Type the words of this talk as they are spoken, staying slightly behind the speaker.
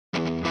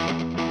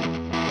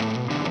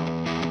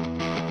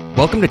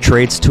Welcome to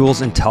Trades,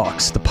 Tools, and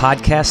Talks, the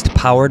podcast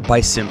powered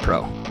by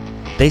Simpro.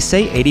 They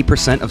say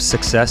 80% of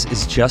success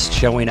is just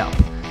showing up,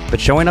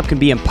 but showing up can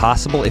be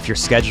impossible if your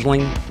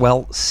scheduling,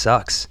 well,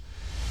 sucks.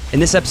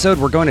 In this episode,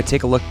 we're going to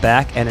take a look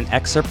back at an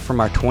excerpt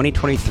from our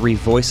 2023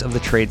 Voice of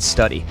the Trades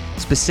study,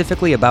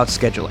 specifically about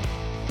scheduling.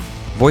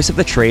 Voice of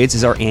the Trades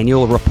is our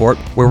annual report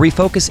where we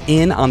focus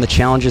in on the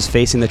challenges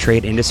facing the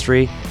trade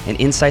industry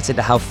and insights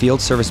into how field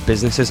service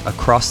businesses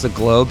across the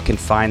globe can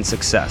find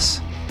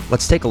success.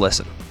 Let's take a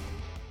listen.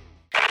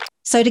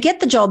 So to get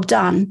the job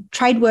done,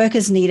 trade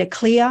workers need a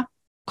clear,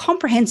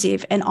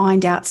 comprehensive, and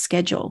ironed out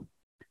schedule.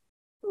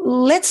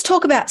 Let's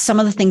talk about some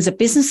of the things that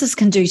businesses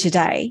can do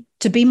today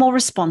to be more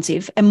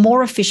responsive and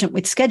more efficient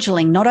with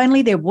scheduling not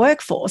only their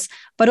workforce,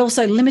 but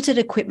also limited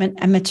equipment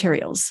and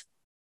materials.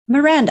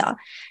 Miranda,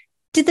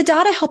 did the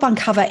data help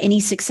uncover any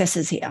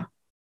successes here?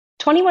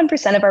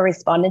 21% of our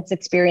respondents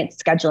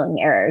experienced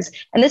scheduling errors,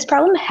 and this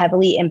problem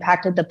heavily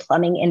impacted the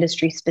plumbing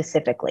industry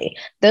specifically.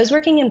 Those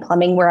working in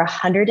plumbing were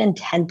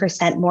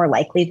 110% more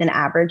likely than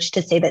average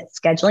to say that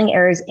scheduling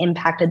errors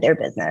impacted their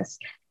business.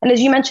 And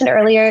as you mentioned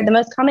earlier, the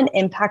most common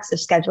impacts of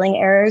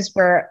scheduling errors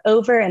were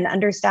over and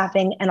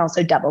understaffing and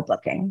also double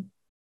booking.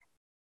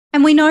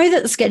 And we know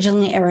that the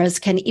scheduling errors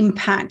can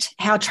impact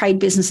how trade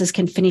businesses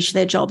can finish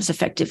their jobs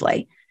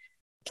effectively.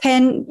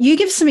 Can you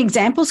give some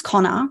examples,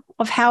 Connor,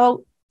 of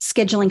how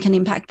scheduling can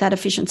impact that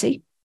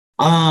efficiency?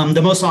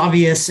 The most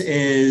obvious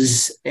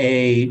is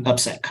a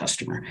upset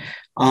customer.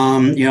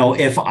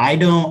 If I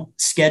don't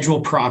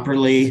schedule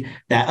properly,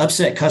 that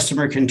upset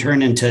customer can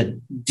turn into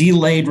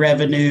delayed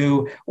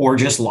revenue or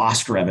just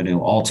lost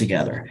revenue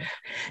altogether.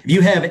 If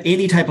you have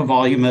any type of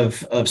volume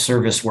of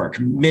service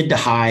work, mid to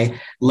high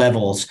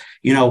levels,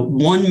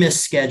 one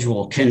missed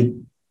schedule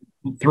can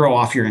throw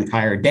off your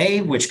entire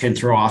day, which can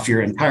throw off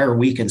your entire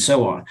week and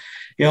so on.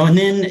 And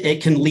then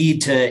it can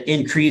lead to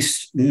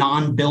increased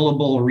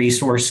non-billable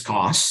resource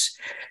costs.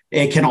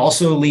 It can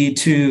also lead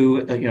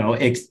to,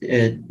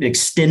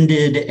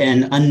 extended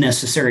and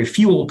unnecessary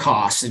fuel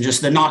costs, and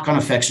just the knock-on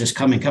effects just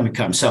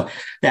come. So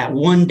that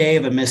one day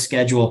of a missed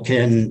schedule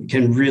can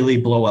really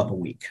blow up a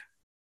week.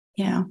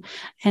 Yeah.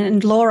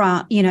 And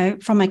Laura,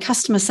 from a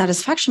customer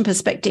satisfaction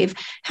perspective,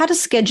 how do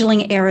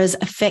scheduling errors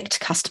affect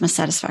customer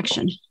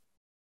satisfaction?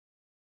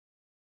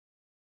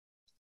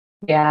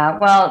 Yeah,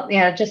 well,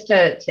 just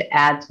to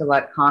add to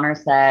what Connor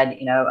said,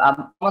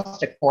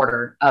 almost a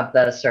quarter of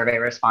the survey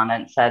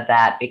respondents said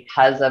that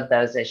because of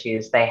those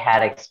issues, they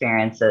had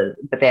experiences,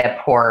 but they had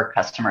poor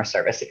customer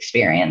service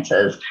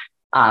experiences,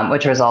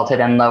 which resulted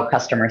in low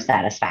customer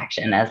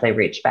satisfaction as they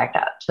reached back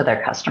out to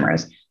their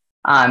customers.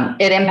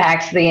 It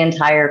impacts the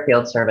entire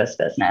field service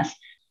business.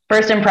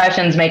 First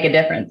impressions make a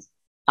difference.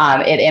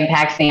 It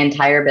impacts the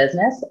entire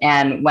business.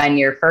 And when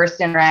your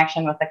first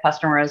interaction with the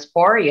customer is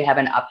poor, you have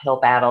an uphill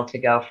battle to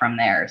go from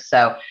there.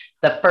 So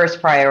the first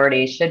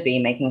priority should be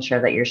making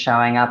sure that you're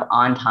showing up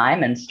on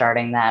time and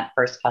starting that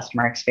first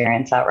customer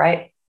experience out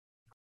right.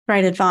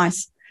 Great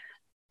advice.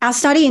 Our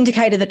study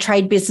indicated that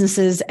trade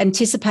businesses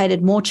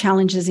anticipated more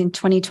challenges in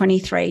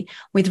 2023,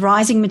 with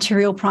rising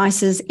material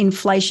prices,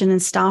 inflation,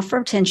 and staff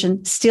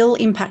retention still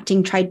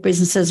impacting trade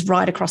businesses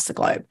right across the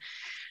globe.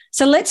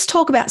 So let's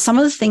talk about some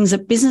of the things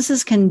that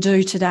businesses can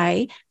do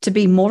today to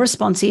be more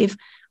responsive,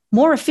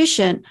 more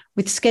efficient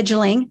with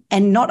scheduling,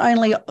 and not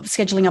only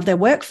scheduling of their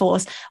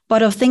workforce,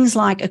 but of things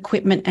like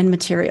equipment and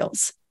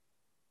materials.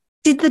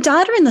 Did the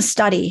data in the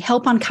study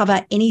help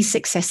uncover any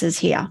successes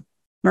here,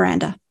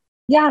 Miranda?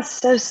 Yeah,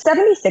 so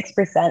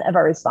 76% of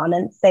our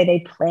respondents say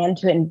they plan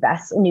to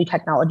invest in new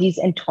technologies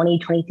in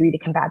 2023 to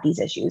combat these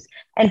issues.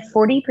 And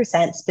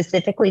 40%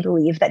 specifically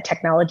believe that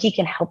technology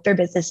can help their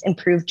business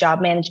improve job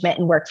management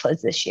and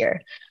workflows this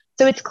year.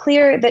 So it's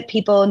clear that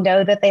people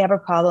know that they have a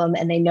problem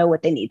and they know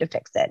what they need to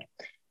fix it.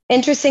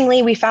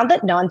 Interestingly, we found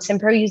that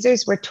non-Simpro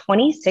users were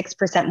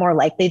 26% more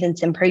likely than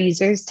Simpro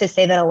users to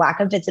say that a lack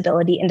of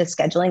visibility into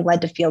scheduling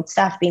led to field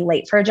staff being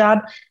late for a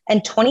job,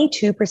 and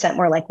 22%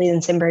 more likely than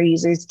Simpro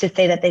users to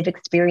say that they've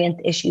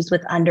experienced issues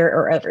with under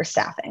or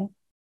overstaffing.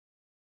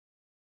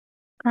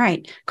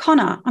 Great.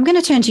 Connor, I'm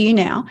going to turn to you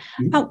now.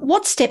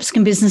 What steps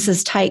can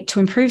businesses take to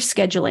improve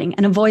scheduling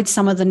and avoid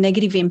some of the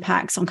negative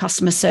impacts on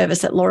customer service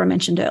that Laura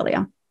mentioned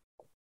earlier?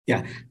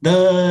 Yeah,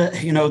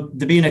 the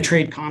being a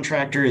trade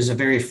contractor is a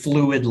very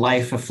fluid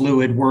life, a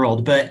fluid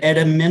world, but at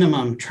a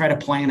minimum, try to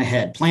plan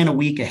ahead, plan a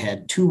week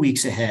ahead, 2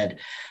 weeks ahead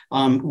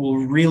will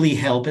really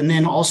help. And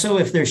then also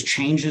if there's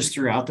changes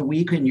throughout the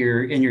week in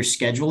your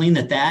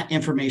scheduling, that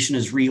information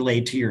is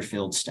relayed to your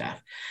field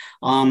staff.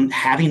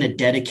 Having a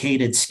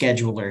dedicated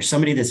scheduler,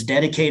 somebody that's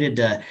dedicated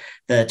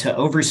to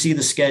oversee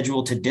the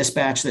schedule, to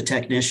dispatch the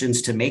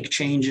technicians, to make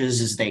changes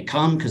as they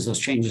come, because those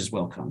changes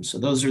will come. So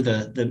those are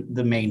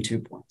the main 2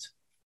 points.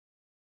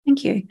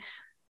 Thank you.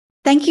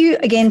 Thank you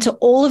again to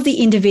all of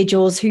the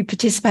individuals who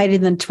participated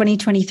in the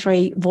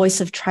 2023 Voice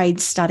of Trade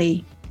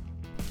study.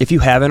 If you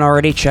haven't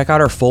already, check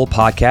out our full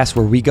podcast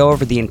where we go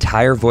over the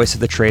entire Voice of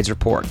the Trades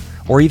report,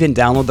 or even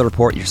download the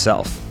report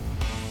yourself.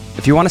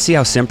 If you want to see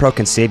how Simpro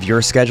can save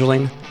your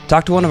scheduling,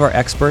 talk to one of our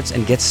experts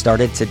and get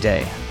started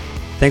today.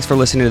 Thanks for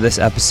listening to this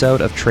episode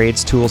of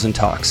Trades, Tools, and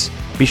Talks.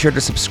 Be sure to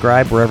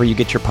subscribe wherever you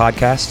get your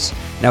podcasts.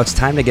 Now it's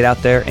time to get out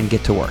there and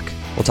get to work.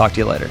 We'll talk to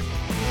you later.